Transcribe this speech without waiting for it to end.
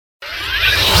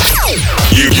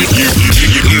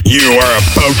You are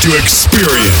about to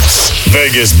experience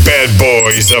Vegas bad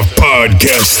boys of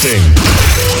podcasting.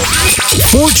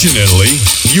 Fortunately,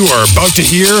 you are about to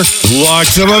hear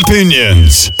lots of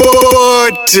opinions,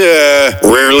 but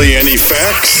rarely any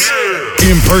facts.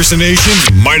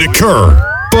 Impersonations might occur,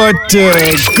 but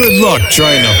good luck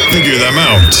trying to figure them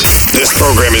out. This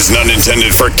program is not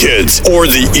intended for kids or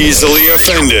the easily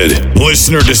offended.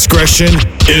 Listener discretion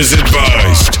is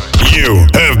advised. You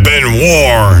have been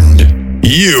warned.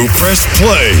 You press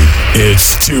play.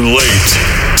 It's too late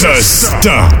to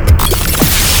stop.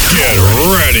 Get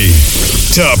ready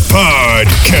to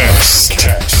podcast.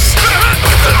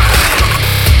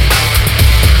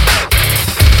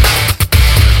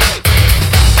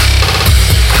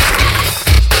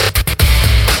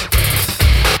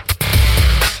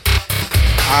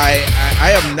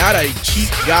 I am not a cheap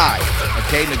guy,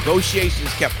 okay?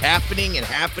 Negotiations kept happening,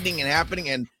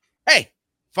 and hey,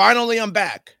 finally I'm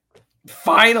back.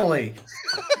 Finally.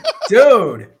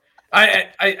 Dude. I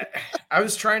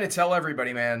was trying to tell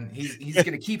everybody, man, he's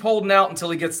going to keep holding out until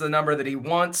he gets the number that he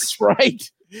wants. That's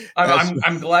right.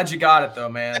 I'm glad you got it though,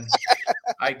 man.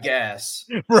 I guess.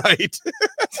 Right.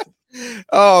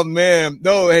 Oh man.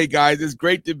 No, hey guys, it's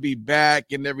great to be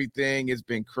back and everything. It's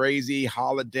been crazy,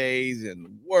 holidays and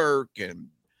work and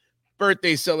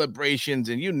birthday celebrations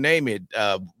and you name it.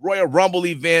 Royal Rumble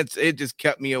events, it just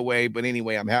kept me away. But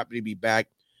anyway, I'm happy to be back.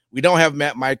 We don't have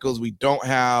Matt Michaels. We don't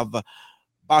have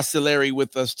Basileri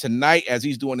with us tonight as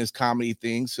he's doing his comedy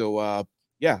thing. So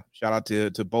yeah, shout out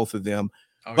to both of them.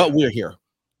 Okay. But we're here.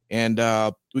 And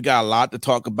we got a lot to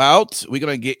talk about. We're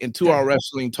going to get into our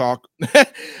wrestling talk.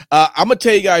 I'm going to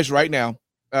tell you guys right now,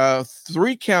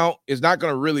 3 count is not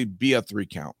going to really be a 3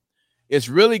 count. It's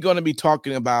really going to be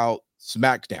talking about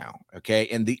SmackDown, okay,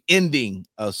 and the ending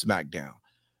of SmackDown.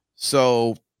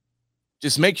 So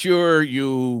just make sure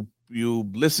you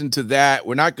listen to that.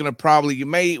 We're not going to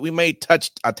we may touch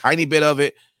a tiny bit of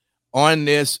it on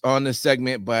this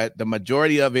segment, but the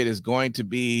majority of it is going to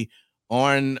be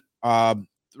on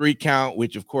 3 count,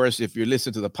 which of course, if you're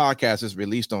listening to the podcast, is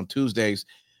released on Tuesdays.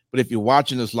 But if you're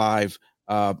watching us live,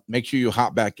 make sure you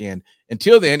hop back in.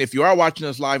 Until then, if you are watching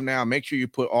us live now, make sure you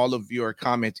put all of your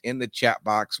comments in the chat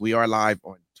box. We are live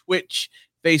on Twitch,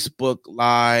 Facebook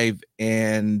Live,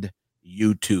 and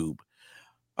YouTube.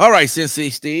 All right, Sensei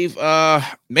Steve.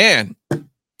 Man,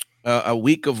 a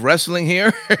week of wrestling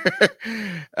here.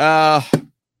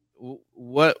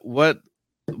 What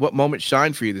moment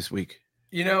shined for you this week?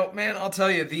 You know, man, I'll tell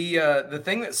you, the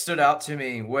thing that stood out to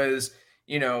me was,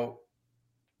 you know,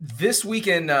 this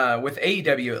weekend with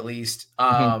AEW at least,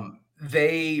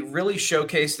 they really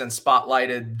showcased and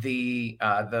spotlighted the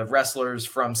wrestlers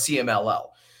from CMLL.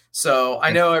 So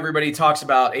I know everybody talks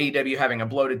about AEW having a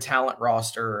bloated talent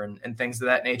roster and things of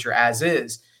that nature as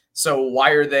is. So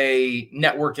why are they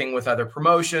networking with other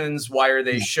promotions? Why are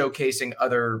they showcasing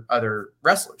other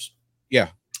wrestlers?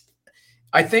 Yeah.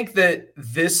 I think that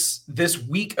this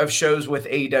week of shows with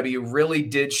AEW really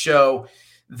did show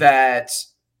that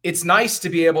it's nice to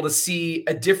be able to see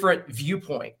a different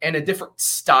viewpoint and a different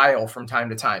style from time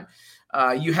to time.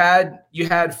 You had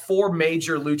 4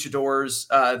 major luchadors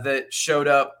that showed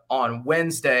up on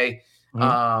Wednesday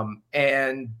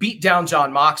and beat down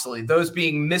Jon Moxley. Those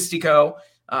being Mystico,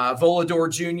 Volador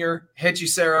Jr.,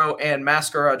 Hechicero, and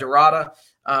Mascara Dorada.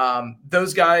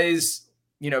 Those guys,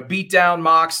 you know, beat down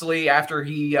Moxley after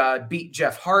he beat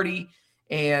Jeff Hardy,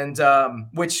 and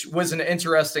which was an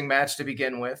interesting match to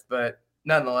begin with, but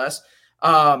nonetheless,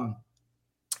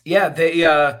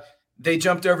 they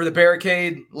jumped over the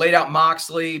barricade, laid out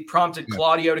Moxley, prompted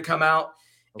Claudio to come out,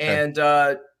 and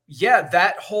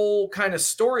that whole kind of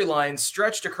storyline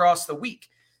stretched across the week.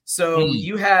 So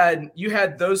you had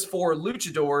those 4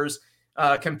 luchadors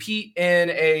compete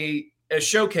in a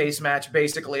showcase match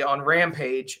basically on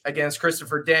Rampage against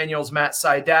Christopher Daniels, Matt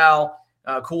Sydal,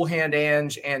 Cool Hand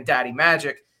Ange, and Daddy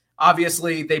Magic.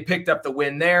 Obviously, they picked up the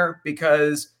win there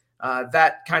because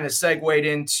that kind of segued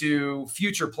into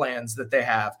future plans that they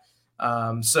have.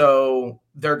 So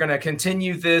they're going to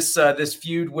continue this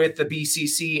feud with the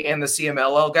BCC and the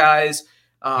CMLL guys.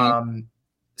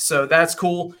 So that's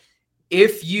cool.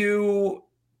 If you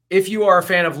are a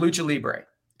fan of Lucha Libre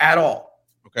at all,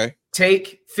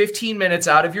 take 15 minutes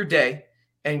out of your day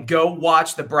and go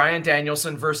watch the Bryan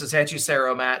Danielson versus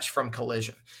Hechicero match from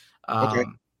Collision.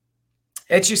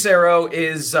 Hechicero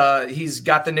is he's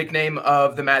got the nickname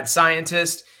of the Mad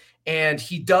Scientist, and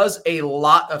he does a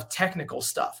lot of technical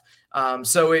stuff.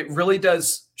 So it really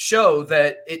does show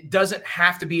that it doesn't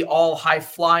have to be all high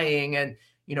flying and,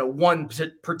 you know, one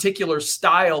particular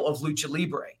style of Lucha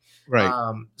Libre.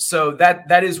 Right. So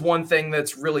that is one thing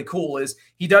that's really cool is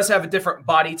he does have a different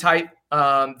body type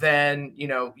than,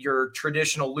 your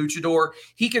traditional luchador.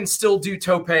 He can still do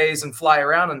topes and fly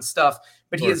around and stuff,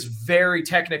 but he is very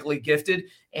technically gifted.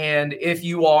 And if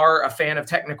you are a fan of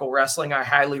technical wrestling, I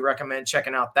highly recommend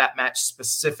checking out that match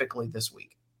specifically this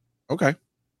week. Okay.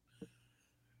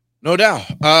 No doubt.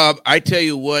 I tell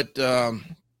you what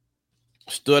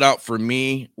stood out for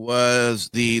me was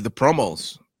the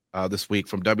promos this week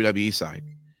from WWE side.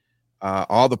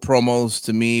 All the promos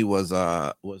to me was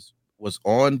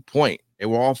on point. They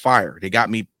were all fire. They got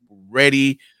me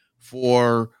ready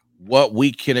for what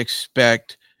we can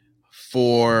expect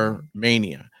for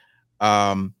Mania.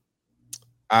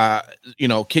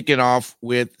 Kicking off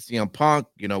with CM Punk,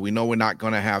 we know we're not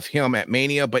going to have him at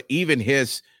Mania, but even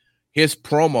his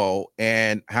promo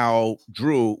and how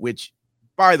Drew, which,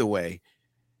 by the way,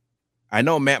 I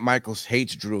know Matt Michaels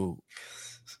hates Drew.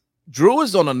 Drew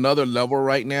is on another level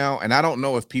right now, and I don't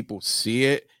know if people see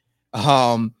it.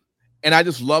 And I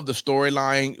just love the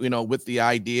storyline, with the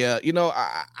idea.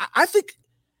 I think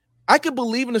I could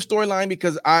believe in the storyline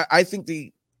because I think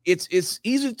it's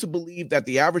easy to believe that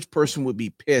the average person would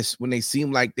be pissed when they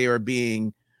seem like they are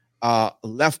being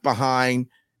left behind,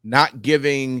 not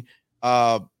giving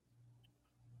all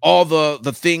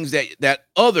the things that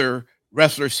other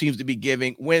wrestlers seems to be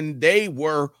giving when they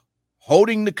were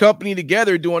holding the company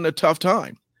together during a tough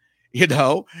time,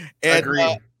 And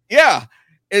Agreed.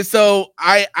 And so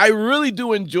I really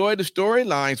do enjoy the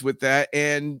storylines with that.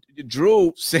 And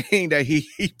Drew saying that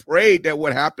he prayed that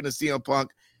what happened to CM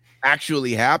Punk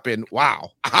actually happened.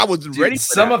 Wow. I was ready for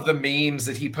some that. of the memes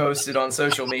that he posted on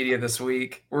social media this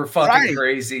week were fucking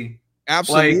crazy.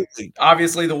 Absolutely. Like,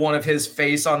 obviously the one of his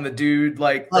face on the dude,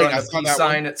 like throwing a peace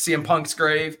sign at CM Punk's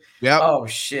grave. Yeah. Oh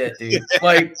shit, dude.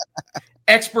 Like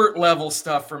expert level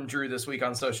stuff from Drew this week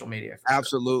on social media.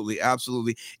 Absolutely. Sure.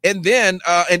 Absolutely. And then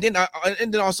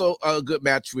also a good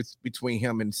match between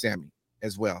him and Sammy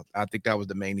as well. I think that was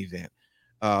the main event.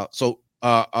 So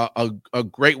a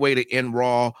great way to end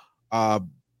Raw.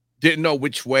 Didn't know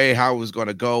which way, how it was going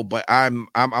to go, but I'm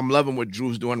loving what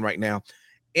Drew's doing right now.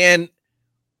 And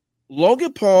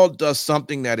Logan Paul does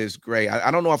something that is great.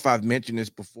 I don't know if I've mentioned this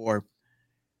before.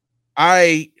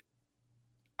 I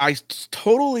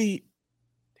totally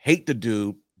hate the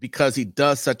dude because he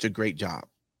does such a great job.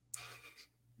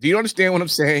 Do you understand what I'm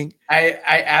saying? I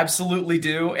absolutely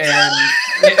do, and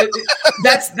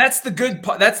that's the good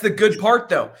part. That's the good part,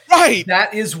 though. Right.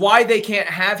 That is why they can't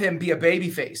have him be a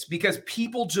babyface, because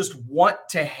people just want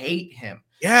to hate him.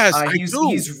 Yes,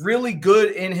 he's really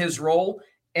good in his role,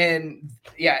 and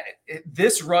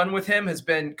this run with him has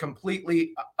been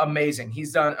completely amazing.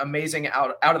 He's done amazing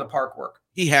out of the park work.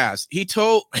 He has. He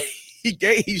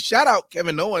shout out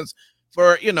Kevin Owens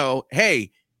for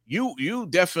hey, you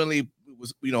definitely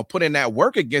was put in that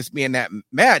work against me in that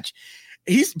match.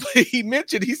 He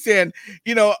mentioned, he's saying,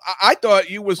 I thought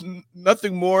you was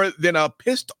nothing more than a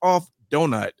pissed off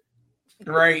donut.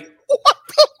 Right.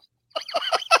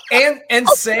 and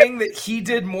saying that he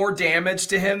did more damage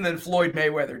to him than Floyd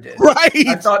Mayweather did. Right.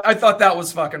 I thought that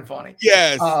was fucking funny.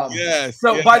 Yes. Yes.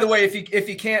 So yes. By the way, if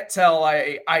you can't tell,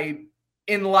 I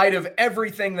in light of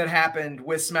everything that happened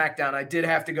with SmackDown, I did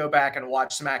have to go back and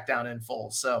watch SmackDown in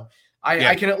full. So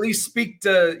I can at least speak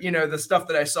to, the stuff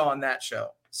that I saw on that show.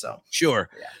 So sure.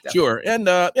 And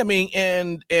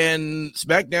and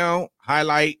SmackDown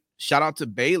highlight, shout out to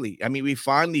Bayley. I mean, we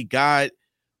finally got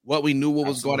what we knew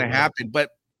was going to happen, but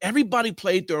everybody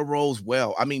played their roles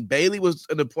well. I mean, Bayley was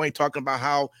at the point talking about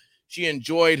how she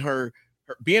enjoyed her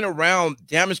being around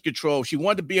Damage Control. She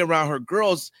wanted to be around her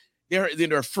girls,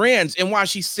 they're friends. And while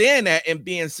she's saying that and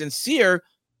being sincere,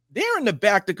 they're in the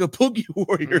back, the Kabuki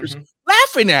Warriors,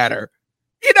 laughing at her.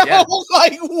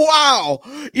 Like, wow.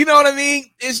 You know what I mean?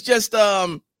 It's just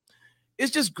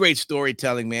great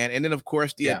storytelling, man. And then of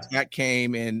course the attack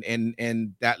came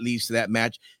and that leads to that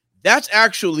match. That's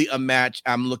actually a match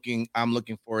I'm looking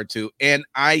forward to. And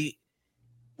I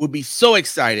would be so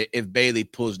excited if Bayley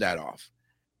pulls that off.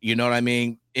 You know what I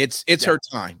mean? It's her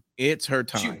time. It's her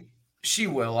time. She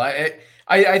will.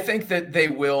 I think that they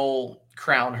will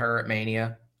crown her at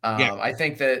Mania. I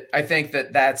think that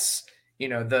that's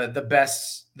the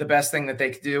best thing that they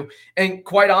could do. And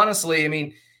quite honestly, I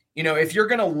mean, if you're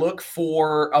gonna look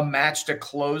for a match to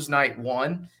close night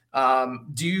one,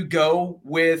 do you go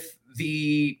with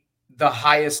the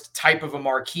highest type of a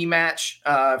marquee match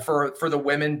for the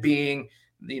women being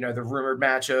the rumored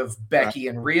match of Becky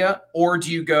and Rhea, or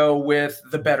do you go with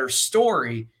the better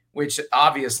story, which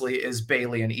obviously is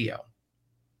Bayley and Io?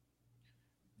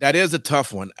 That is a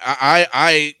tough one.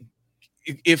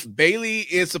 If Bayley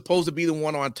is supposed to be the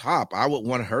one on top, I would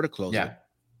want her to close it.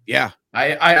 Yeah.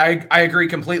 I agree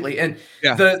completely. And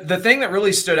Yeah. the thing that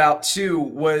really stood out too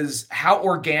was how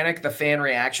organic the fan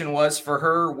reaction was for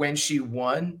her when she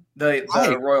won the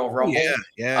Royal Rumble. Yeah.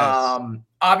 Yes.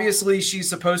 Obviously she's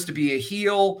supposed to be a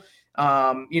heel,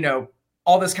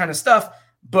 all this kind of stuff,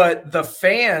 but the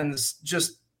fans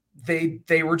just,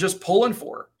 they were just pulling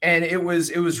for her. And it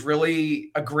was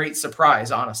really a great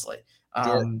surprise, honestly.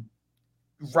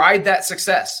 Ride that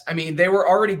success. I mean, they were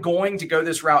already going to go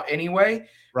this route anyway,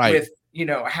 right, with,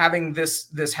 having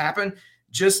this happen.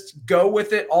 Just go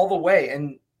with it all the way.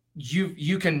 And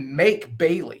you can make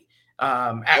Bayley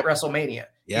at WrestleMania.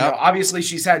 Obviously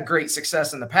she's had great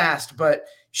success in the past, but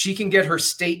she can get her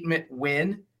statement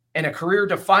win and a career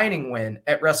defining win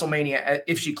at WrestleMania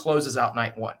if she closes out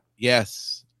night one.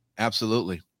 Yes,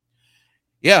 absolutely.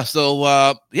 Yeah,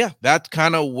 so that's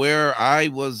kind of where I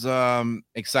was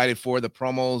excited for. The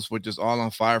promos were just all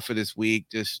on fire for this week.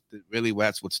 Just really,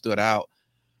 that's what stood out.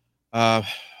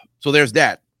 So there's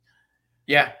that.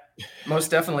 Yeah, most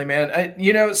definitely,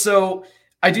 man. So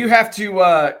I do have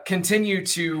to continue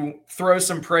to throw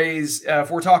some praise if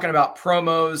we're talking about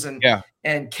promos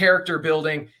and character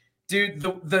building. Dude,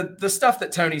 the stuff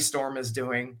that Toni Storm is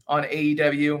doing on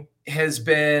AEW has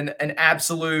been an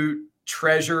absolute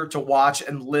treasure to watch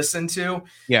and listen to.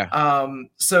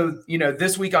 So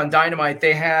this week on Dynamite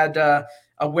they had a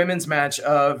women's match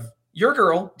of your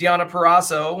girl Deonna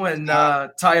Purrazzo and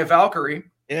Taya Valkyrie.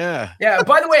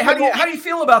 By the way, how do you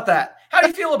feel about that?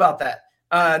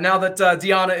 Now that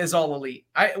Deonna is all elite?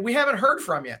 We haven't heard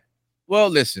from you. Well,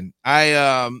 listen,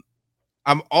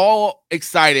 I'm all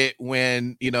excited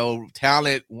when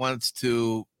talent wants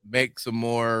to make some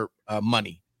more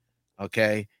money.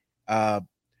 Okay.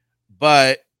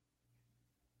 But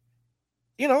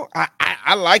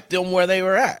I liked them where they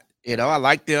were at. I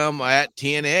liked them at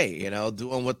TNA,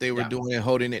 doing what they were doing and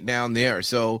holding it down there.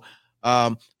 So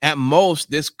at most,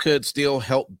 this could still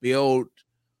help build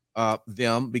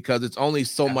them, because it's only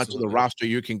so much of the roster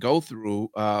you can go through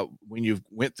when you've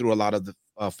went through a lot of the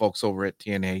folks over at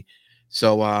TNA.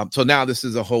 So now this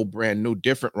is a whole brand new,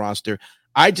 different roster.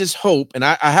 I just hope, and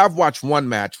I have watched one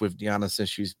match with Deonna since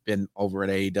she's been over at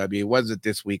AEW. It wasn't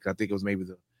this week. I think it was maybe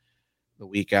the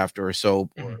week after or so,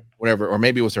 or whatever, or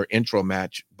maybe it was her intro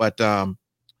match. But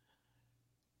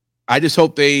I just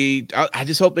hope they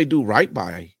do right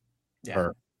by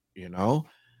her,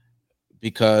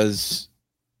 because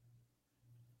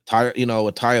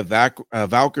Taya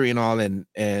Valkyrie and all, and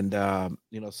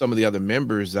some of the other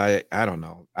members, I don't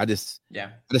know. I just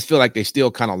feel like they still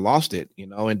kind of lost it,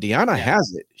 and Deonna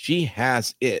has it. She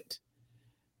has it.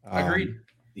 Agreed.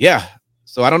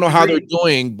 So I don't know how they're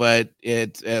doing, but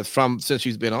it's since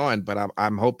she's been on, but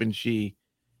I'm hoping she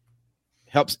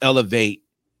helps elevate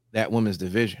that women's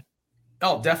division.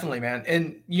 Oh, definitely, man.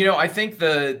 And I think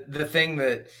the thing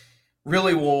that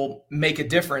really will make a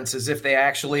difference is if they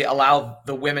actually allow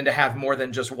the women to have more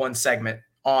than just one segment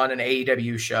on an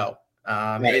AEW show.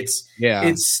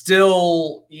 It's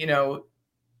still,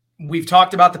 we've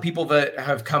talked about the people that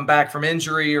have come back from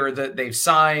injury or that they've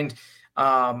signed,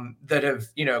 that have,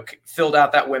 filled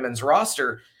out that women's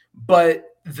roster. But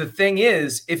the thing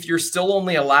is, if you're still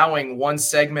only allowing one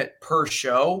segment per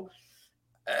show,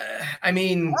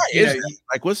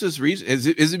 what's his reason? Is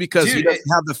it because he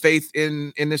doesn't have the faith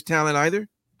in this talent either?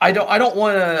 I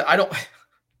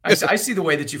see the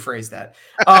way that you phrase that.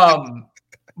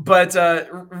 But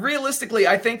realistically,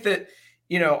 I think that,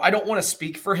 I don't want to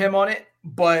speak for him on it,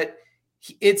 but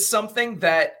it's something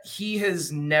that he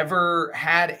has never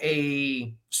had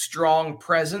a strong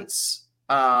presence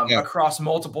across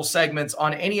multiple segments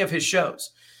on any of his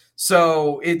shows.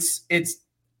 So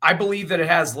I believe that it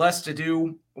has less to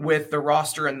do with the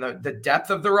roster and the depth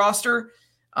of the roster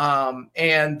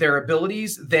and their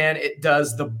abilities than it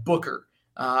does the booker.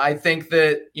 I think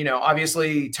that,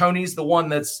 obviously Tony's the one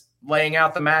that's laying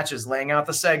out the matches, laying out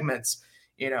the segments.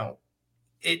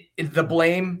 The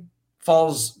blame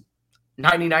falls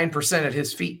 99% at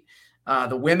his feet.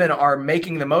 The women are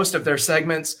making the most of their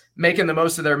segments, making the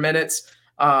most of their minutes.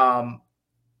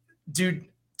 Dude,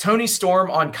 Toni Storm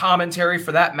on commentary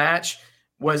for that match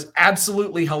was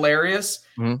absolutely hilarious.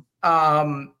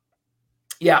 Mm-hmm.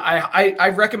 I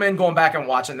recommend going back and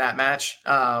watching that match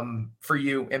for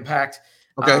you, Impact.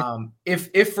 Okay.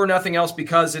 If for nothing else,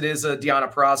 because it is a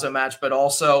Deonna Purrazzo match, but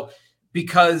also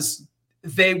because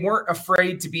they weren't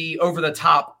afraid to be over the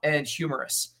top and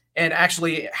humorous and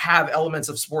actually have elements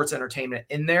of sports entertainment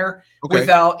in there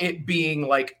without it being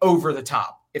like over the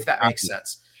top, if that makes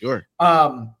sense. Sure.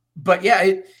 But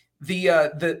yeah,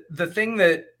 the thing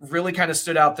that really kind of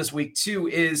stood out this week too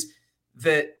is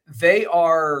that they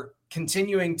are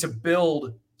continuing to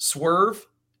build Swerve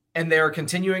and they're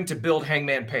continuing to build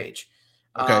Hangman Page.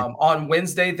 Okay. On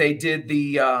Wednesday, they did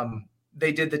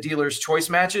the dealer's choice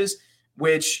matches,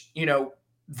 which,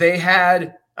 they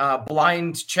had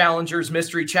blind challengers,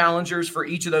 mystery challengers for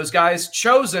each of those guys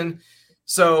chosen.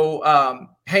 So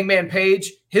Hangman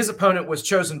Page, his opponent was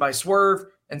chosen by Swerve,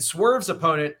 and Swerve's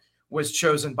opponent was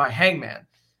chosen by Hangman.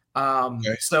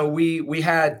 Okay. So we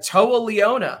had Toa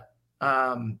Leona,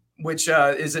 which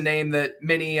is a name that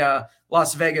many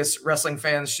Las Vegas wrestling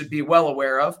fans should be well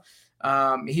aware of.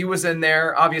 He was in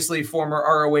there, obviously former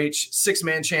ROH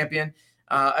six-man champion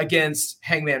against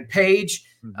Hangman Page.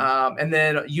 Mm-hmm. And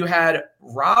then you had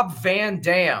Rob Van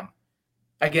Dam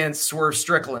against Swerve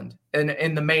Strickland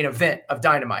in the main event of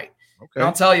Dynamite. Okay. And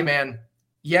I'll tell you, man,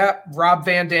 Rob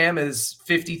Van Dam is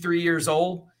 53 years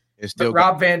old, but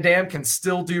Rob Van Dam can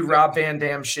still do Rob Van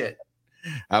Dam shit.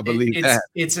 I believe that.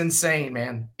 It's insane,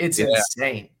 man. It's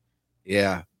insane.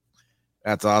 Yeah,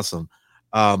 that's awesome.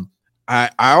 I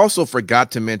also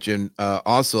forgot to mention,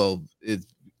 I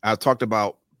talked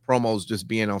about promos just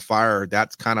being on fire.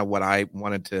 That's kind of what I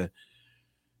wanted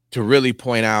to really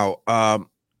point out.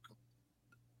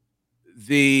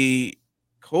 The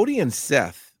Cody and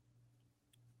Seth,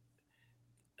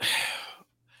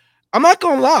 I'm not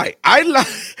gonna lie,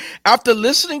 after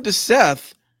listening to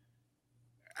Seth,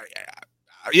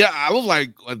 I was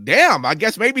like, well, damn, I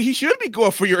guess maybe he should be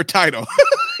going for your title.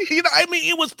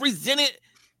 It was presented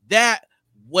that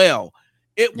well.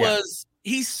 It was,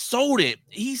 he sold it.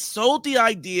 He sold the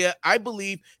idea, I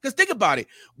believe, because think about it.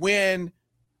 When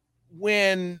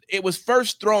it was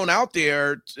first thrown out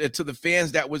there to the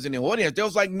fans that was in the audience, they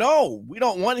was like, no, we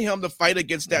don't want him to fight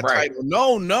against that title.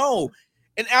 No.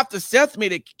 And after Seth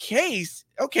made a case,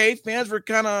 okay, fans were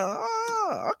kind of,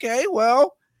 okay,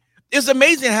 well, it's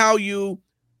amazing how you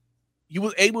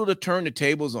were able to turn the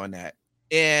tables on that.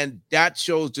 And that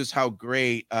shows just how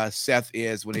great Seth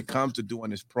is when it comes to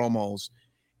doing his promos.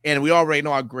 And we already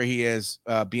know how great he is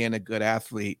being a good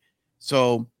athlete.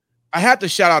 So I had to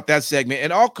shout out that segment.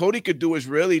 And all Cody could do is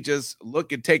really just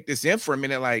look and take this in for a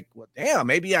minute like, well, damn,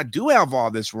 maybe I do have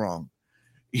all this wrong.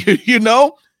 Very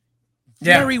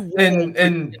well.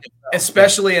 And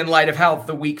especially in light of how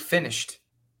the week finished.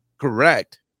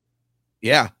 Correct.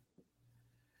 Yeah.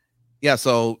 Yeah,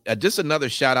 so just another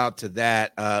shout out to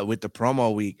that with the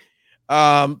promo week.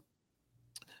 I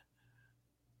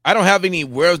don't have any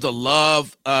where's the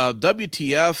love.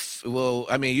 WTF,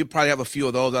 you probably have a few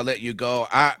of those. I'll let you go.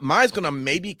 Mine's going to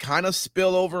maybe kind of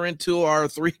spill over into our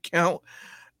 3-count,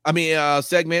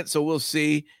 segment, so we'll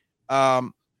see.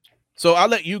 So I'll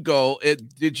let you go.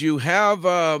 Do you have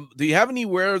any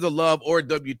where's the love or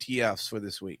WTFs for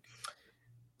this week?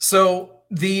 So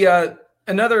the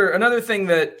Another thing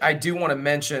that I do want to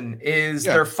mention is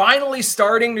they're finally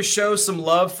starting to show some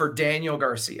love for Daniel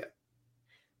Garcia.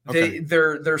 Okay.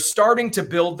 They're starting to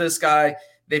build this guy.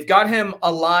 They've got him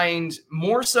aligned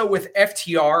more so with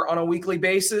FTR on a weekly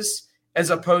basis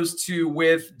as opposed to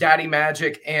with Daddy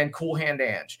Magic and Cool Hand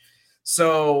Ange.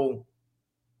 So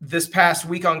this past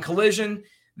week on Collision,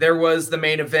 there was the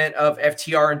main event of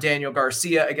FTR and Daniel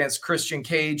Garcia against Christian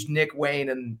Cage, Nick Wayne,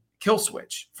 and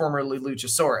Killswitch, formerly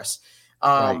Luchasaurus.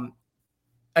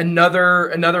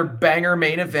 Another banger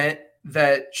main event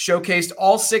that showcased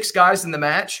all 6 guys in the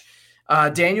match.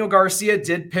 Daniel Garcia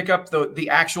did pick up the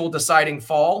actual deciding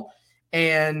fall,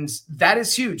 and that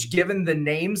is huge given the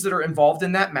names that are involved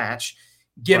in that match,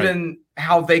 given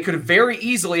how they could have very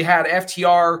easily had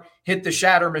FTR hit the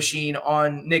shatter machine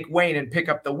on Nick Wayne and pick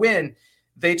up the win.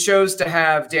 They chose to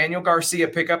have Daniel Garcia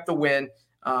pick up the win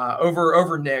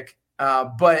over Nick,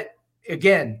 but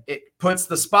again, it puts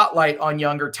the spotlight on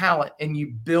younger talent and you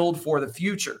build for the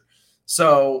future.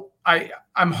 So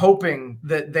I'm hoping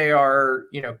that they are,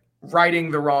 righting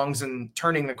the wrongs and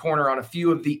turning the corner on a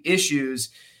few of the issues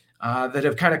that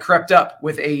have kind of crept up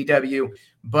with AEW.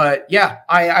 But yeah,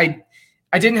 I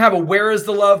didn't have a where is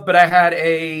the love, but I had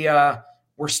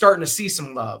we're starting to see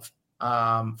some love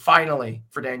finally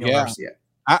for Daniel Garcia.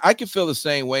 I can feel the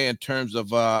same way in terms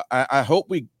of I hope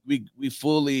we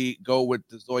fully go with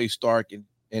the Zoe Stark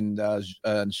and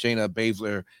Shayna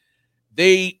Baszler.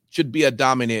 They should be a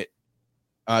dominant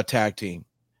tag team.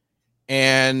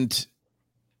 And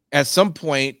at some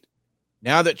point,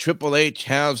 now that Triple H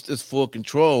has this full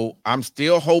control, I'm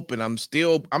still hoping.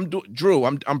 Drew.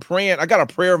 I'm praying. I got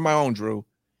a prayer of my own, Drew,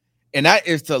 and that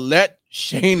is to let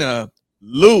Shayna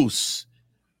loose.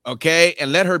 Okay,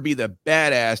 and let her be the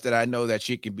badass that I know that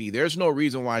she can be. There's no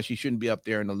reason why she shouldn't be up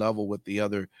there in the level with the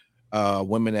other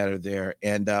women that are there.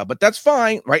 And but that's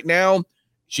fine. Right now,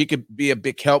 she could be a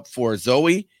big help for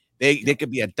Zoe. They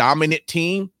could be a dominant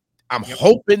team. I'm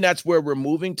hoping that's where we're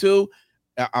moving to.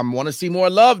 I want to see more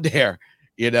love there.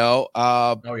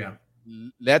 Oh yeah.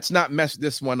 Let's not mess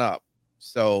this one up.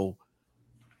 So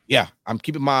yeah, I'm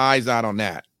keeping my eyes out on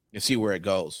that and see where it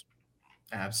goes.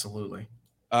 Absolutely.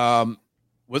 Was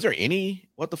there any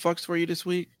what the fucks for you this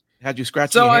week? Had you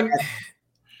scratched So your head?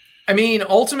 I mean,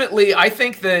 ultimately, I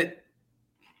think that,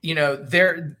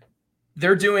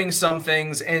 they're doing some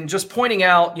things and just pointing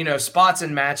out, spots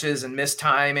in matches and missed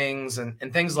timings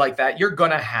and things like that. You're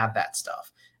going to have that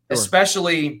stuff, Sure.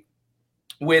 Especially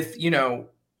with,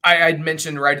 I'd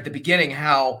mentioned right at the beginning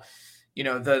how, the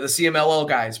CMLL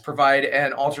guys provide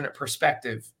an alternate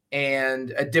perspective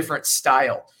and a different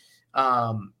style.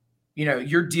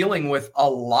 You're dealing with a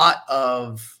lot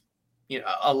of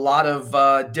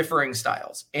differing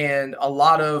styles and a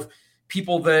lot of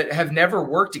people that have never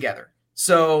worked together.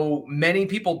 So many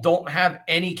people don't have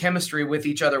any chemistry with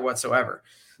each other whatsoever.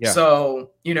 Yeah.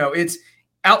 So, it's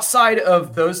outside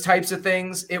of those types of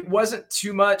things. It wasn't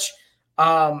too much.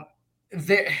 I'll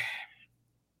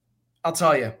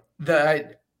tell you,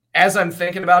 as I'm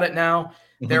thinking about it now,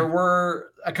 there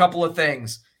were a couple of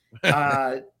things.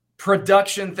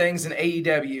 Production things in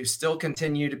AEW still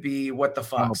continue to be what the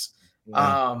fucks.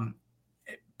 Yeah.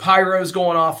 Pyro's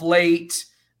going off late.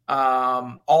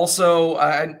 Also,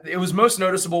 it was most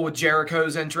noticeable with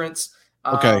Jericho's entrance.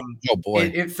 Okay. Oh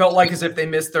boy. It felt like as if they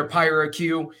missed their pyro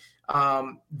cue.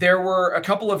 There were a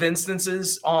couple of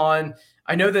instances I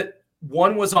know that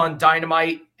one was on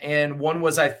Dynamite and one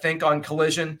was, I think, on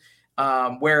Collision,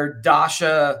 where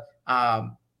Dasha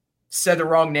said the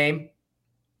wrong name.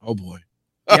 Oh boy.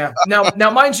 Yeah.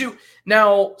 Now, mind you,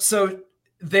 so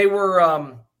they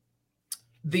were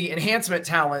the enhancement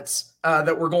talents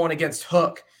that were going against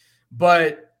Hook,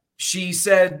 but she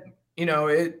said,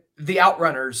 the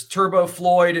Outrunners, Turbo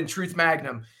Floyd and Truth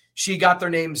Magnum, she got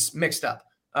their names mixed up.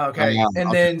 Okay.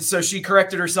 Then, so she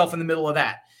corrected herself in the middle of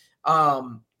that.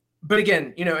 But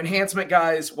again, enhancement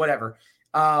guys, whatever.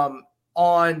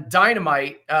 On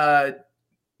Dynamite,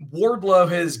 Wardlow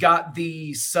has got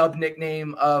the sub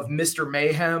nickname of Mr.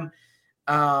 Mayhem.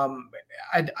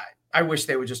 I wish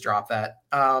they would just drop that.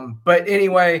 But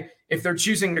anyway, if they're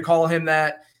choosing to call him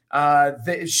that,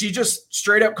 she just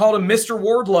straight up called him Mr.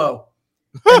 Wardlow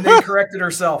and then corrected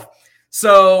herself.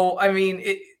 So, I mean,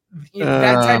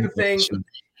 that type of thing,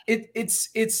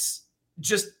 it's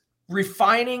just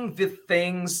refining the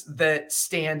things that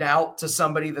stand out to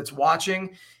somebody that's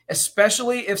watching,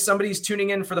 especially if somebody's tuning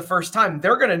in for the first time.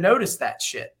 They're going to notice that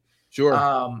shit. Sure.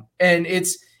 And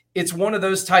it's one of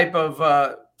those type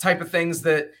of things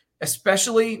that,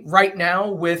 especially right now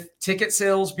with ticket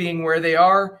sales being where they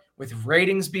are, with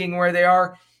ratings being where they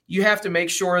are, you have to make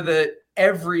sure that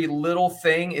every little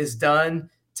thing is done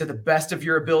to the best of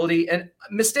your ability. And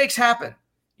mistakes happen.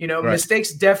 Right.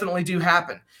 Mistakes definitely do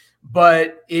happen,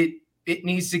 but it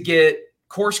needs to get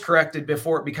course corrected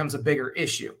before it becomes a bigger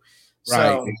issue.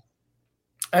 Right. So,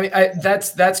 I mean,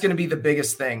 that's going to be the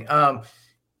biggest thing.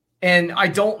 And I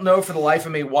don't know for the life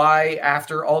of me why,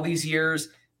 after all these years,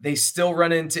 they still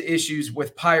run into issues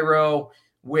with pyro,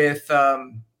 with,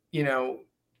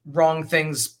 wrong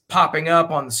things popping up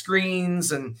on the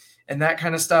screens and that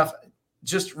kind of stuff.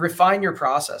 Just refine your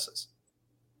processes.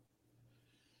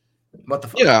 What the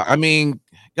fuck? Yeah, I mean,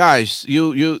 guys,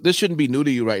 you this shouldn't be new to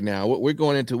you right now. We're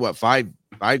going into what, five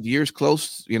years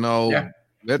close, Yeah.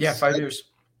 5 years.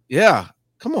 Yeah.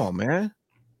 Come on, man.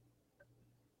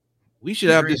 We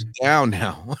should have this down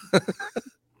now.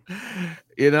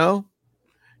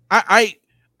 I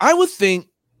would think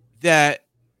that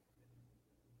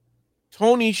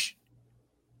Tony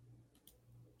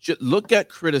should look at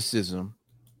criticism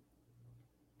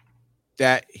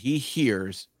that he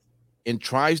hears and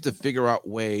tries to figure out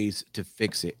ways to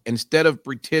fix it instead of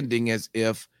pretending as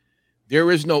if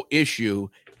there is no issue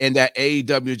and that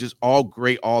AEW is just all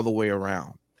great all the way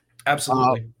around.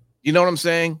 Absolutely. You know what I'm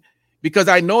saying? Because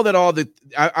I know that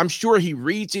I'm sure he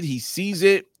reads it, he sees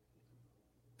it,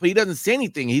 but he doesn't say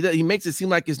anything. He makes it seem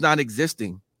like it's not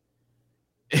existing.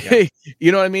 Yeah.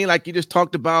 You know what I mean? Like you just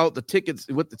talked about the tickets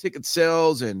with the ticket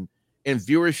sales and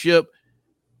viewership.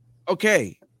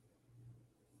 Okay.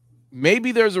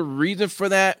 Maybe there's a reason for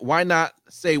that. Why not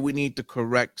say we need to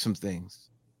correct some things?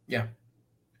 Yeah.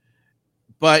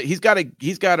 But he's got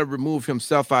to remove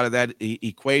himself out of that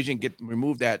equation,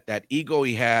 remove that ego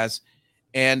he has,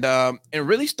 and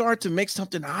really start to make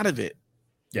something out of it.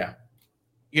 Yeah.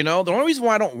 The only reason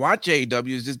why I don't watch AEW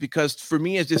is just because for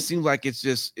me it just seems like it's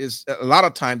a lot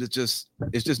of times it's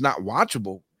just not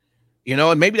watchable.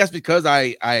 And maybe that's because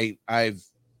I've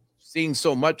seen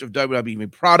so much of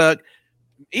WWE product,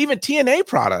 even TNA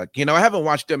product. I haven't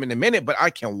watched them in a minute, but I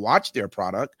can watch their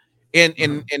product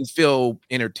and feel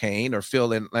entertained or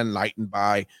feel enlightened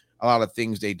by a lot of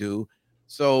things they do.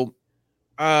 So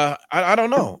I don't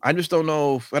know. I just don't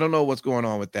know. I don't know what's going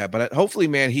on with that. But hopefully,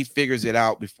 man, he figures it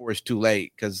out before it's too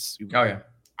late. Because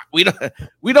we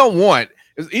don't want.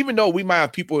 Even though we might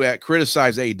have people that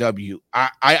criticize AEW,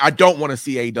 I don't want to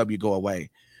see AEW go away.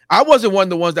 I wasn't one of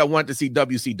the ones that wanted to see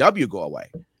WCW go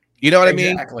away. You know what I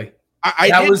mean? Exactly.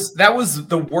 That was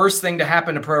the worst thing to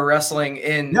happen to pro wrestling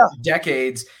in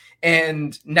decades.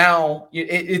 And now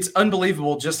it's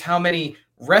unbelievable just how many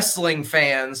wrestling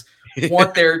fans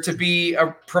want there to be a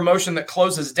promotion that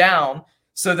closes down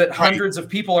so that hundreds of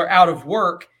people are out of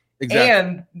work. Exactly.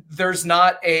 And there's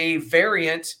not a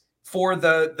variant for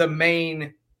the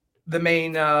main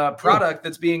product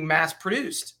that's being mass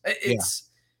produced.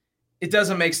 It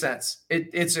doesn't make sense.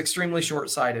 It's extremely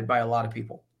short-sighted by a lot of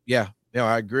people. Yeah,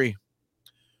 I agree.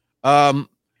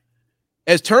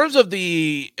 In terms of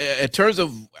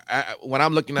what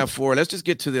I'm looking out for, let's just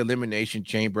get to the Elimination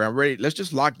Chamber. I'm ready. Let's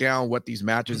just lock down what these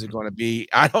matches are going to be.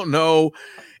 I don't know,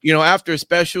 after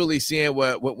especially seeing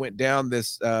what went down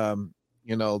this,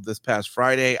 this past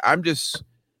Friday, I'm just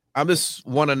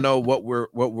want to know what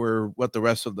the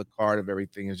rest of the card of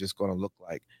everything is just going to look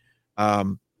like.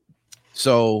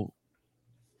 So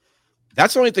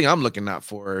that's the only thing I'm looking out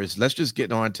for is let's just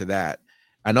get on to that.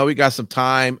 I know we got some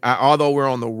time. Although we're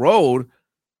on the road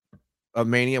of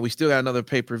Mania, we still got another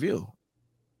pay-per-view,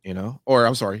 or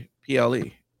I'm sorry,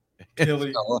 PLE.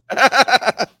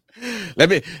 let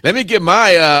me get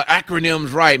my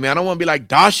acronyms right, man. I don't want to be like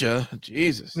Dasha.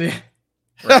 Jesus. Yeah.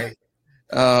 Right.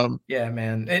 Yeah,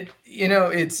 man.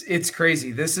 It's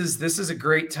crazy. This is a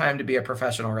great time to be a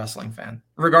professional wrestling fan,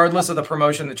 regardless of the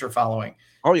promotion that you're following.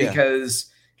 Oh yeah.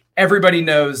 Because everybody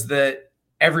knows that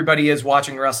everybody is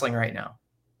watching wrestling right now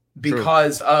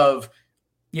because True. Of,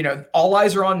 all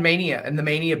eyes are on Mania and the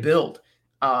Mania build.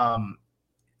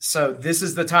 So this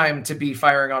is the time to be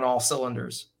firing on all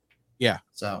cylinders. Yeah.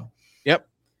 So, yep.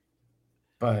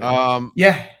 But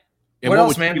yeah. What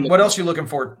else, man? What else are you looking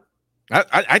for?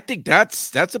 I think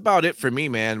that's about it for me,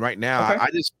 man. Right now,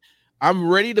 okay. I'm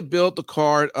ready to build the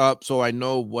card up so I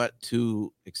know what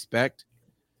to expect.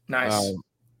 Nice.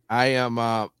 I'm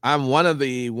one of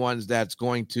the ones that's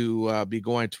going to be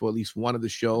going to at least one of the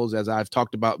shows, as I've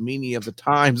talked about many of the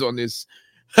times on this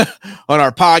on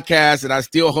our podcast, and I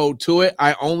still hold to it.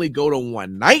 I only go to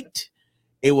one night.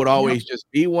 It would always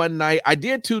just be one night. I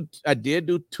did do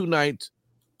 2 nights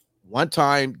one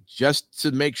time just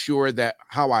to make sure that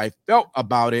how I felt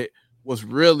about it was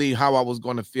really how I was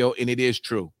going to feel, and it is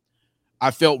true. I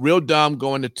felt real dumb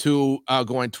going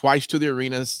twice to the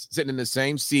arena, sitting in the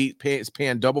same seat,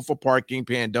 paying double for parking,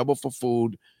 paying double for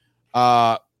food,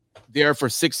 there for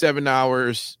 6-7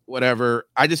 hours, whatever.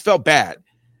 I just felt bad.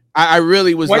 I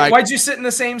really was why'd you sit in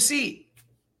the same seat?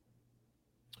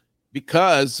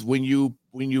 Because when you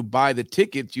buy the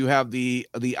tickets, you have the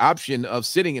option of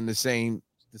sitting in the same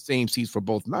seats for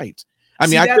both nights. I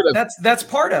mean, that's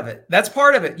part of it. That's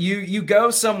part of it. You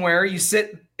go somewhere, you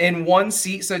sit in one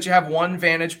seat so that you have one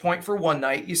vantage point for one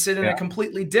night. You sit in a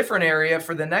completely different area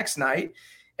for the next night,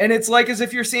 and it's like as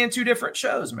if you're seeing 2 different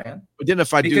shows, man. But then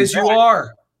if I because you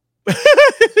are,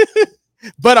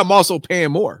 but I'm also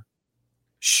paying more.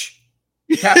 Shh,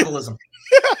 capitalism.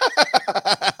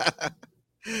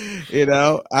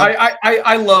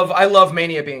 I love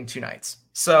Mania being 2 nights.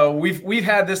 So we've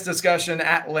had this discussion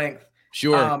at length.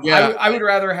 Sure. I would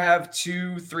rather have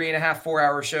 2 3.5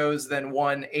 4-hour shows than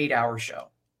 1 8-hour show.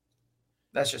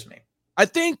 That's just me. I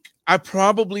think I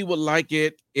probably would like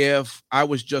it if I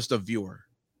was just a viewer,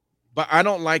 but I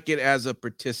don't like it as a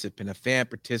participant, a fan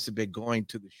participant going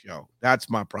to the show. That's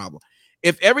my problem.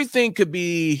 If everything could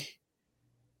be,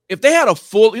 if they had a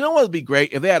full, what would be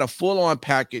great? If they had a full-on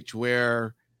package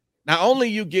where not only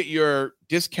you get your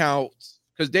discounts,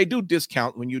 because they do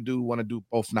discount when you do want to do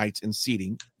both nights in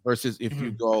seating versus if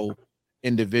you go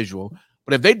individual.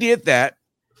 But if they did that,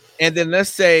 and then let's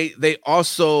say they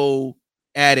also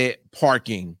added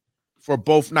parking for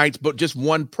both nights, but just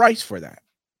one price for that.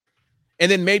 And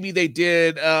then maybe they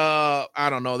did, I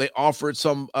don't know, they offered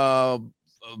some food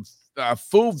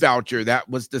voucher that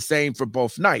was the same for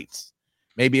both nights.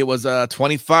 Maybe it was a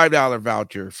 $25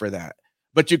 voucher for that,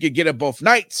 but you could get it both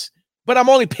nights, but I'm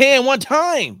only paying one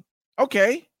time.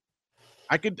 Okay.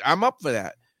 I'm up for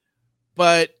that.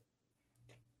 But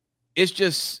it's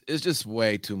just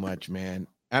way too much, man.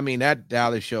 I mean, that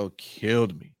Dallas show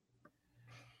killed me.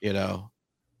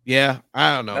 Yeah,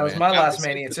 I don't know. That was my last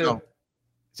Mania too.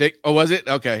 Oh, was it?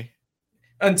 Okay.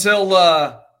 Until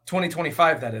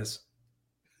 2025, that is.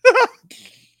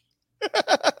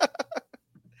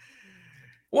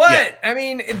 What? Yeah. I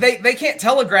mean, they can't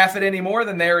telegraph it any more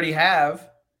than they already have.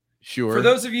 Sure. For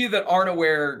those of you that aren't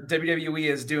aware, WWE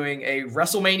is doing a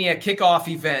WrestleMania kickoff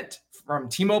event from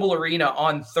T-Mobile Arena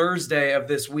on Thursday of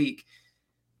this week.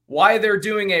 Why they're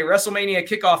doing a WrestleMania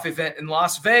kickoff event in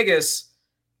Las Vegas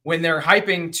when they're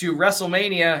hyping to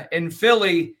WrestleMania in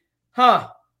Philly?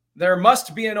 There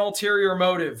must be an ulterior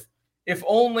motive. If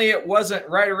only it wasn't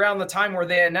right around the time where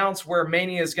they announce where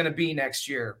Mania is going to be next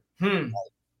year.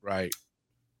 Right.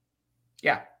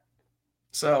 Yeah.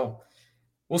 So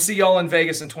we'll see y'all in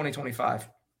Vegas in 2025.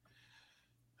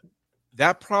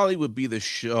 That probably would be the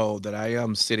show that I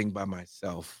am sitting by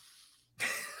myself.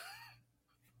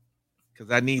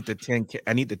 Because I need the 10K.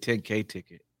 I need the 10K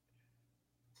ticket.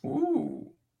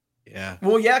 Ooh. Yeah.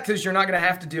 Well, yeah, because you're not going to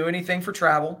have to do anything for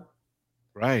travel.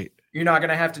 Right. You're not going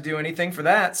to have to do anything for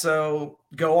that. So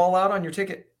go all out on your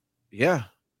ticket. Yeah.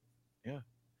 Yeah.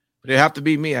 But it have to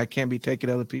be me. I can't be taking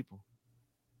other people.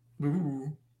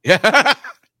 Ooh. Yeah.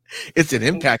 It's an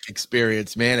impact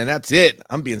experience, man. And that's it.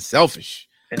 I'm being selfish.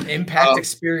 An impact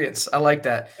experience. I like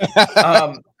that.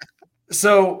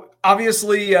 So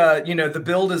obviously, the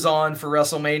build is on for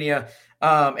WrestleMania.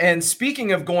 And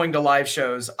speaking of going to live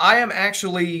shows, I am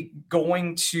actually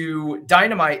going to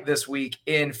Dynamite this week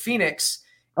in Phoenix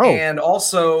and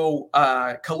also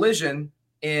Collision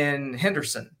in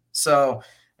Henderson. So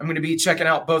I'm going to be checking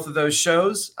out both of those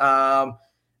shows.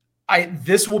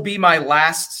 This will be my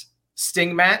last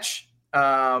Sting match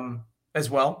as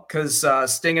well, because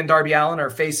Sting and Darby Allin are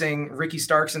facing Ricky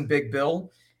Starks and Big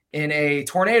Bill in a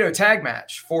tornado tag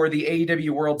match for the AEW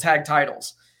World Tag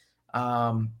Titles.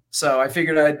 So I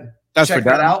figured I'd check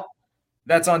that out.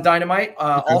 That's on Dynamite.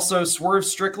 Okay. Also, Swerve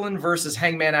Strickland versus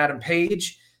Hangman Adam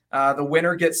Page. The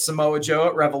winner gets Samoa Joe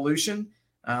at Revolution.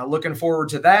 Looking forward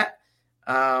to that.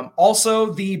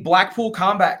 Also, the Blackpool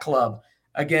Combat Club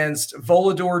against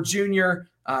Volador Jr.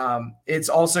 It's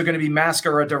also going to be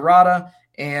Mascara Dorada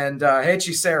and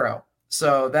Hechicero.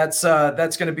 So that's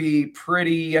going to be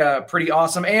pretty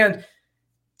awesome. And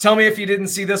tell me if you didn't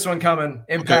see this one coming.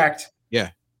 Impact. Okay. Yeah.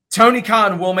 Tony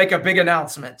Khan will make a big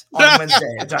announcement on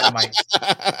Wednesday at Dynamite.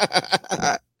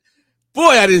 Boy,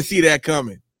 I didn't see that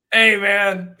coming. Hey,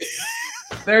 man.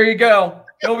 There you go.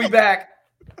 He'll be back.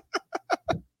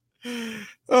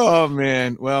 Oh,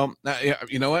 man. Well,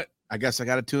 you know what? I guess I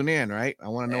got to tune in, right? I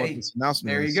want to know what this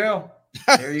announcement is. is.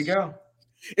 There you go.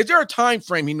 Is there a time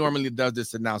frame he normally does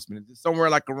this announcement? Is it somewhere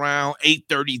like around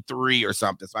 8:33 or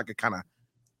something? So I could kind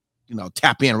of,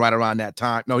 tap in right around that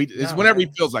time. No, it's whenever he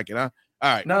feels like it, huh?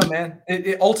 All right. No, man.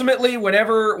 It ultimately,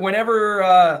 whenever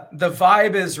the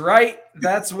vibe is right,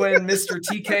 that's when Mr.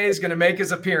 TK is going to make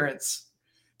his appearance.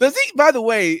 Does he? By the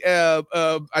way,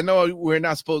 I know we're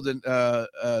not supposed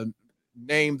to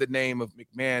name the name of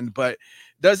McMahon, but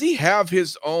does he have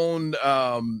his own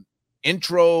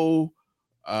intro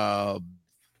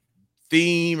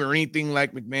theme or anything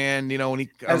like McMahon? When he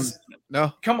comes,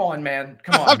 no. Come on, man.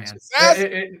 Come on, man.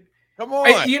 Come on.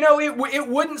 It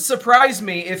wouldn't surprise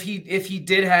me if he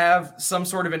did have some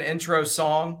sort of an intro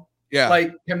song. Yeah.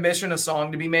 Like commission a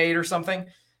song to be made or something.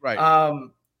 Right.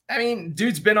 I mean,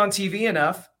 dude's been on TV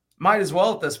enough. Might as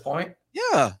well at this point.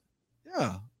 Yeah.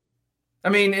 Yeah. I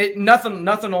mean, nothing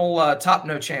will top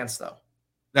No Chance though.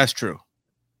 That's true.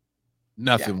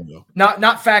 Nothing will. Not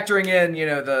factoring in,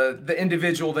 the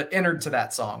individual that entered to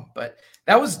that song, but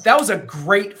that was a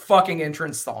great fucking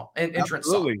entrance song.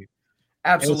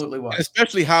 Absolutely was.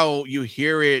 Especially how you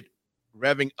hear it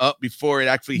revving up before it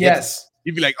actually hits. Yes.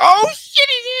 You'd be like, oh shit,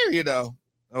 he's here, Oh,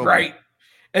 right.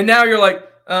 And now you're like,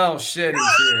 oh shit,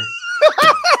 he's here.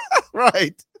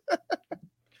 Right.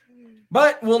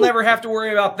 But we'll never have to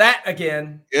worry about that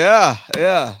again. Yeah.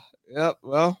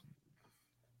 Well,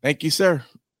 thank you, sir.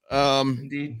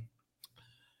 Indeed.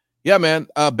 Yeah, man.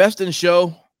 Best in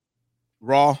show,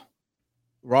 Raw.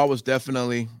 Raw was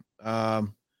definitely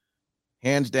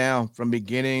hands down from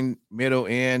beginning, middle,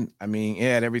 end. I mean, it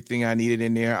had everything I needed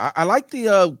in there. I like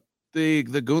the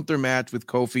Gunther match with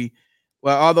Kofi.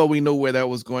 Well, although we know where that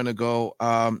was going to go,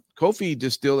 Kofi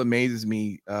just still amazes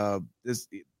me. The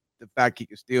fact he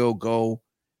can still go,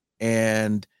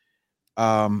 and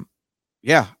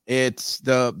it's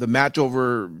the match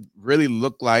over really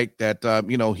looked like that.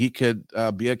 He could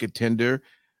be a contender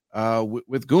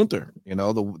with Gunther.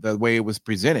 The way it was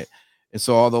presented. And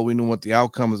so, although we knew what the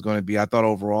outcome was going to be, I thought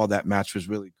overall that match was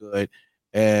really good.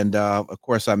 And of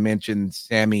course, I mentioned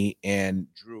Sammy and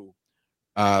Drew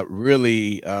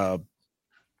really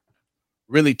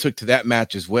took to that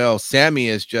match as well. Sammy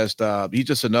is he's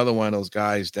just another one of those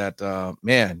guys that,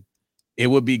 man, it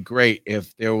would be great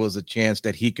if there was a chance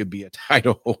that he could be a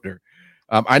title holder.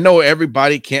 I know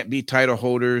everybody can't be title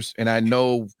holders, and I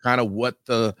know kind of what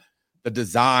the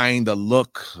design, the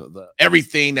look,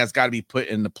 everything that's got to be put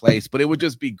into place. But it would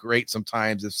just be great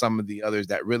sometimes if some of the others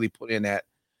that really put in that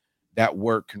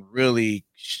work can really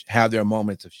have their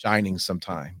moments of shining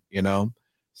sometime,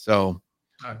 So,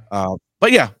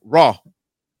 but yeah, Raw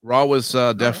was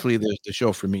definitely the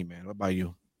show for me, man. What about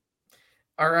you?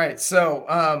 All right. So,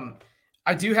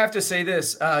 I do have to say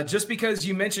this, just because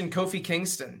you mentioned Kofi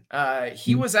Kingston,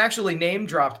 he was actually name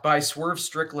dropped by Swerve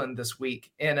Strickland this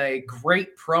week in a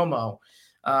great promo,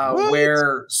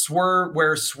 where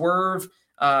Swerve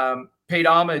paid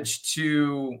homage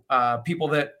to people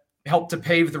that helped to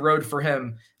pave the road for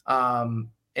him,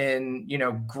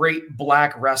 and great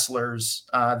black wrestlers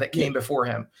that came before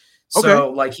him.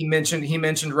 So, like he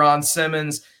mentioned Ron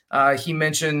Simmons, he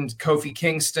mentioned Kofi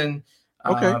Kingston.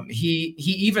 He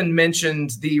even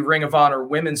mentioned the Ring of Honor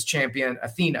Women's Champion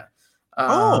Athena,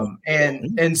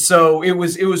 and so it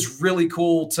was really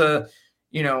cool to,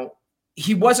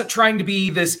 he wasn't trying to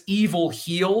be this evil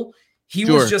heel. He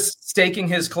was just staking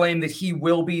his claim that he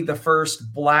will be the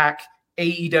first black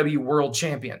AEW World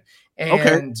Champion.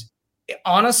 And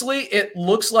honestly, it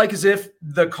looks like as if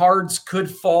the cards could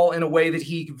fall in a way that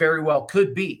he very well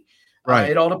could be. Right.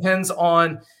 It all depends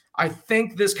on. I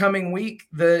think this coming week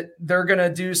that they're going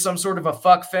to do some sort of a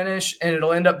fuck finish, and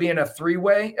it'll end up being a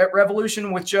 3-way at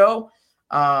Revolution with Joe,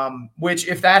 which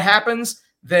if that happens,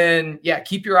 then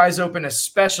keep your eyes open,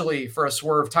 especially for a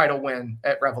Swerve title win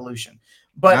at Revolution.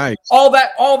 But nice. all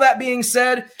that being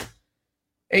said,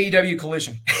 AEW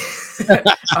Collision.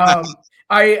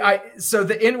 So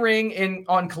the in-ring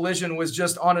on Collision was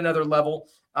just on another level.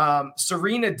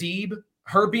 Serena Deeb,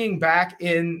 her being back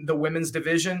in the women's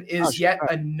division is yet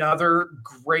another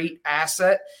great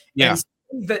asset. Yeah.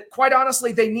 And that, quite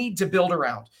honestly, they need to build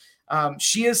around.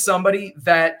 She is somebody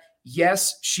that,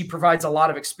 yes, she provides a lot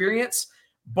of experience,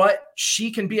 but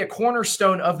she can be a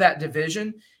cornerstone of that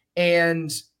division.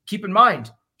 And keep in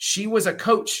mind, she was a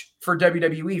coach for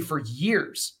WWE for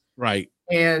years. Right.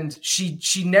 And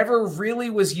she never really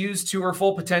was used to her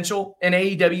full potential in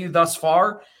AEW thus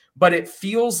far. But it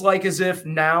feels like as if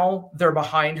now they're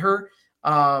behind her.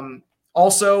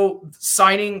 Also,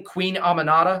 signing Queen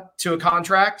Aminata to a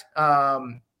contract.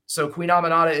 So Queen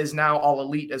Aminata is now All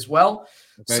Elite as well.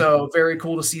 Okay. So very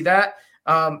cool to see that.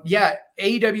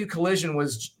 AEW Collision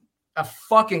was a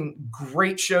fucking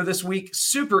great show this week.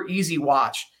 Super easy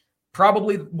watch.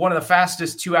 Probably one of the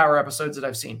fastest 2-hour episodes that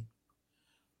I've seen.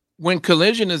 When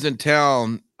Collision is in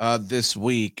town this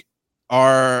week,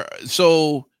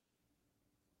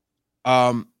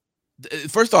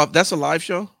 first off, that's a live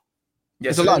show?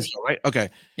 Yes, it's a live show, right? Okay.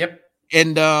 Yep.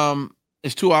 And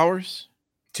it's 2 hours?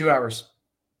 2 hours.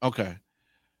 Okay.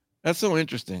 That's so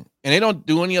interesting. And they don't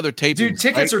do any other tapings. Dude,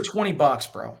 tickets are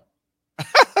 $20, bro.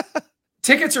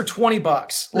 Tickets are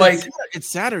 $20. Like it's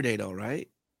Saturday though, right?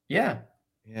 Yeah.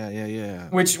 Yeah.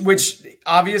 Which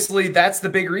obviously that's the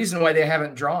big reason why they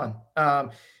haven't drawn.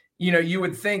 You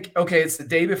would think, okay, it's the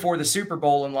day before the Super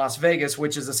Bowl in Las Vegas,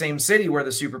 which is the same city where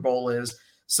the Super Bowl is.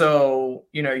 So,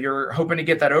 you're hoping to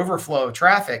get that overflow of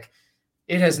traffic.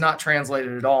 It has not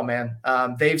translated at all, man.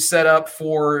 They've set up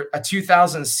for a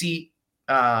 2,000 seat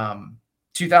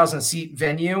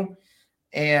venue,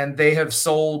 and they have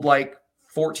sold like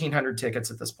 1,400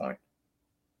 tickets at this point.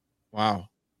 Wow.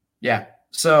 Yeah.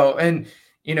 So, and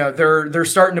they're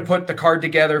starting to put the card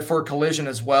together for Collision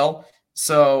as well.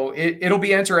 So it'll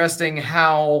be interesting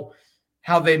how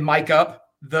they mic up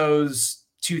those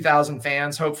 2,000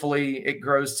 fans. Hopefully it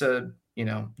grows to,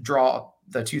 draw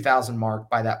the 2,000 mark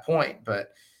by that point. But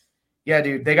yeah,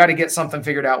 dude, they got to get something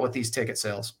figured out with these ticket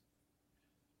sales.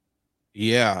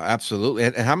 Yeah, absolutely.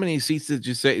 And how many seats did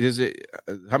you say?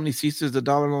 How many seats does the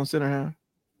Dollar Loan Center have?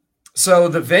 So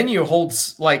the venue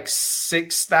holds like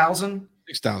 6,000.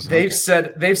 6,000.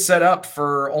 They've set up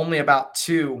for only about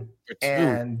 2,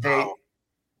 and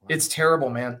it's terrible,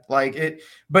 man.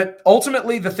 But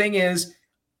ultimately the thing is,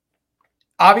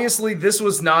 obviously this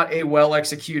was not a well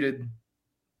executed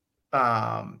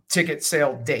ticket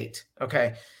sale date.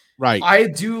 Okay. Right. I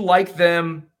do like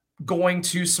them going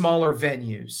to smaller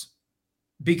venues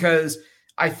because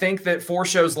I think that for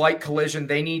shows like Collision,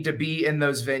 they need to be in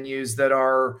those venues that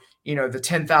are, the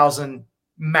 10,000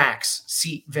 max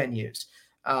seat venues.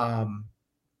 And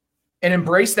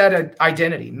embrace that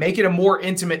identity, make it a more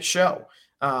intimate show.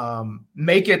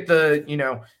 Make it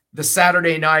the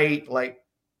Saturday night,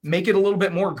 make it a little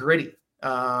bit more gritty.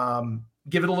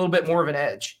 Give it a little bit more of an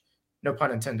edge. No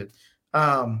pun intended.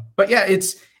 But yeah,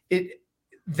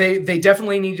 they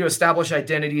definitely need to establish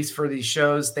identities for these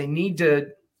shows. They need to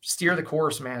steer the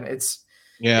course, man. It's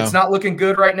not looking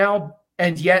good right now.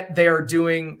 And yet they are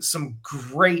doing some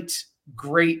great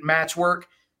match work.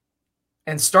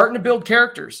 and starting to build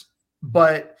characters.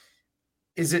 But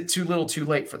is it too little too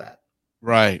late for that?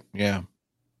 Right. Yeah.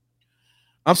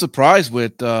 I'm surprised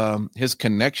with his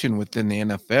connection within the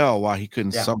NFL, why he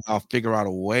couldn't somehow figure out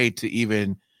a way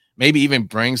to maybe even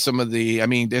bring some of the, I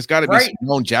mean, there's got to be some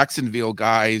known Jacksonville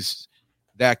guys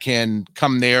that can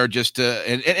come there just to,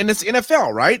 and it's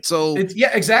NFL, right? So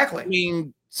yeah, exactly. I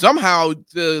mean, somehow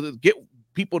to get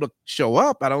people to show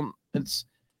up, it's,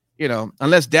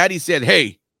 unless Daddy said,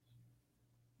 hey,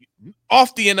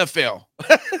 off the NFL.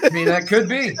 I mean, that could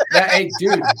be. Hey,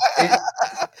 dude,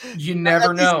 you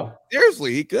never know.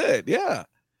 Seriously, he could. Yeah.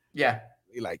 Yeah.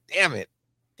 Be like, damn it,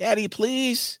 Daddy,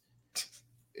 please.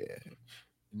 Yeah.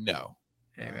 No.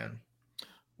 Hey, man.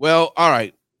 Well, all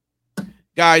right.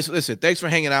 Guys, listen, thanks for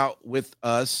hanging out with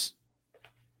us.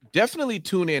 Definitely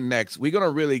tune in next. We're going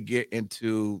to really get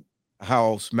into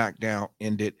how SmackDown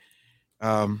ended.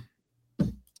 A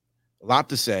lot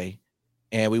to say.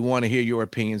 And we want to hear your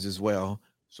opinions as well.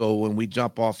 So when we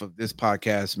jump off of this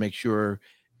podcast, make sure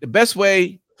the best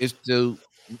way is to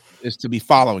be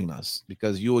following us,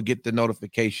 because you will get the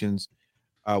notifications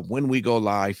when we go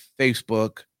live,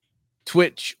 Facebook,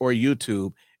 Twitch, or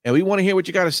YouTube. And we want to hear what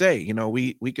you got to say.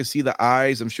 We can see the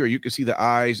eyes. I'm sure you can see the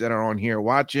eyes that are on here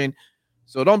watching.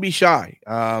 So don't be shy.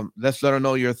 Let's let her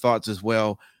know your thoughts as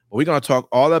well. But we're going to talk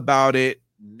all about it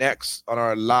next on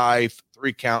our live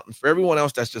 3 count. And for everyone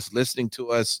else that's just listening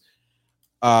to us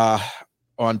on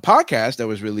podcast that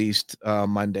was released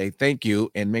Monday, thank you,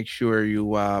 and make sure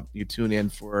you tune in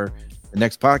for the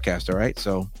next podcast. All right,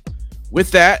 so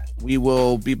with that, we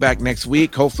will be back next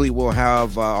week. Hopefully we'll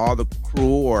have all the crew,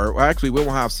 or actually we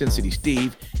won't have Sin City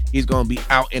Steve. He's going to be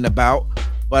out and about,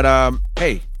 but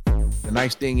hey, the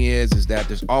nice thing is that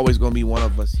there's always going to be one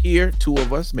of us here, 2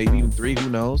 of us, maybe even 3, who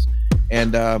knows,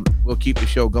 and we'll keep the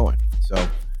show going. So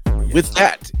with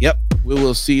that, we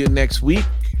will see you next week.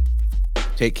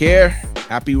 Take care.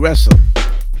 Happy wrestling.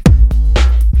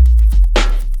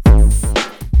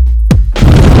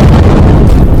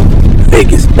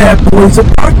 Biggest bad boys of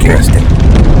podcasting.